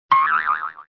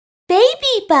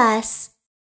BabyBus.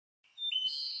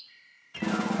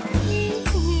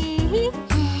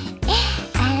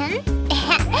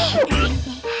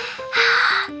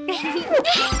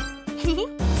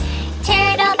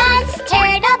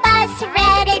 Turtle bus,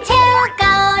 ready to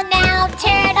go now.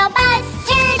 Turtle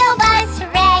bus,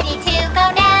 ready to go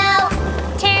now.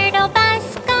 Turtle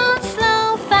bus, go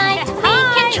slow, but we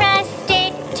can trust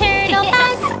it. Turtle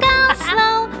bus, go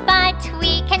slow, but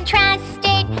we can trust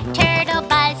it. Turtle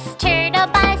bus,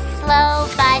 slow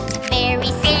but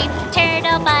very safe.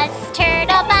 Turtle bus,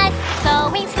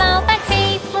 going slow but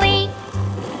safely.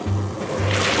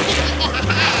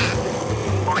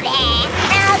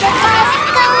 Rabbit bus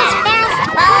goes fast,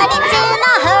 but it's in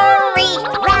a hurry.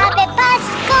 Rabbit bus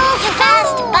goes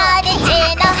fast, but it's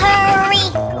in a hurry.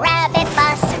 Rabbit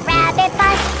bus,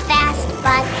 fast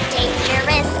but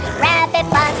dangerous. Rabbit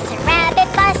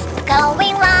bus,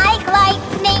 going like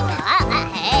lightning.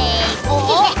 Hey!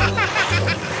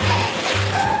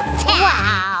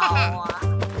 Wow!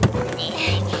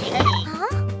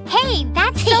 Hey,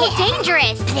 that's so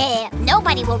dangerous.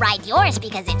 Nobody will ride yours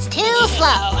because it's too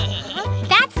slow.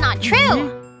 That's not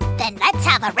true. Then let's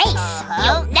have a race.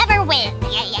 You'll never win.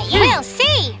 We'll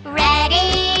see.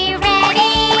 Ready,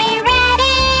 ready,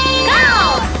 ready,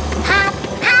 go! Hop,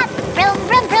 hop, vroom,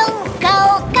 vroom, vroom, go,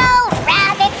 go.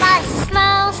 Rabbit bus,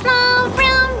 slow, slow,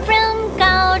 vroom, vroom,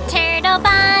 go. Turtle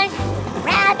bus,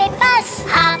 rabbit bus,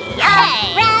 hop,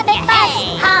 hop. Rabbit bus,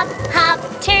 hop, hop.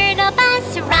 Turtle bus,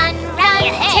 run, run.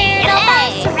 Turtle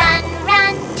bus, run,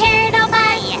 run. Turtle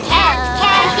bus, can't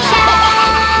catch up.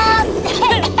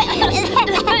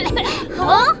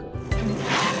 Huh?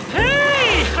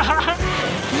 Hey!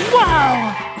 Wow!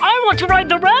 I want to ride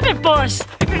the rabbit bus!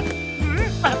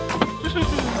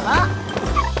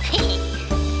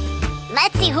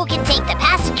 Let's see who can take the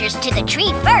passengers to the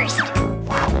tree first.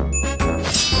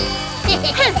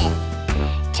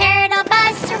 Turtle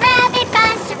bus, rabbit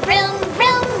bus, vroom,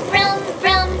 vroom, vroom,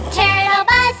 vroom. Turtle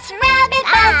bus, rabbit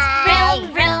bus, vroom,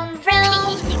 vroom, vroom.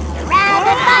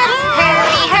 Rabbit bus,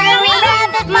 hurry, hurry,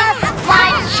 rabbit bus,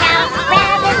 watch out.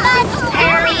 Rabbit bus,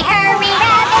 hurry, hurry,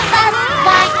 rabbit bus,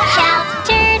 watch out.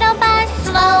 Turtle bus,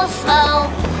 slow, slow.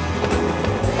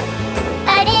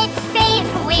 But it's safe,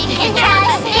 we can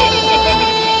trust it.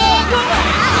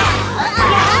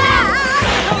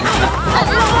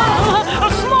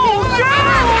 Slow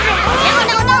down!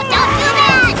 No, don't do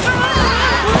that!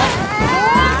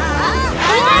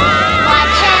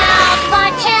 Watch out,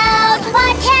 watch out,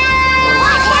 watch out!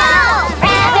 Watch out!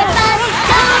 Rabbit bus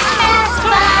goes fast,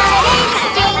 but it's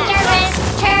dangerous.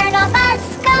 Turtle bus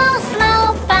goes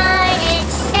slow, but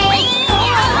it's safe.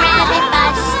 Rabbit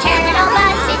bus, turtle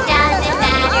bus, it doesn't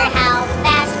matter how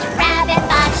fast. Rabbit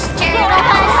bus, turtle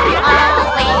bus,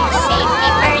 always safety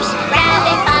first.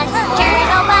 Rabbit bus,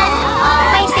 turtle bus,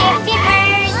 always safety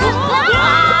first.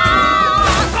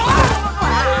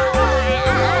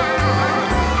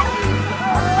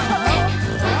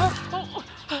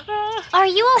 Are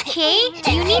you okay?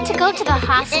 Do you need to go to the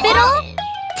hospital?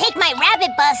 Take my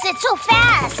rabbit bus, it's so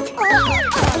fast.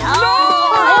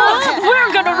 No!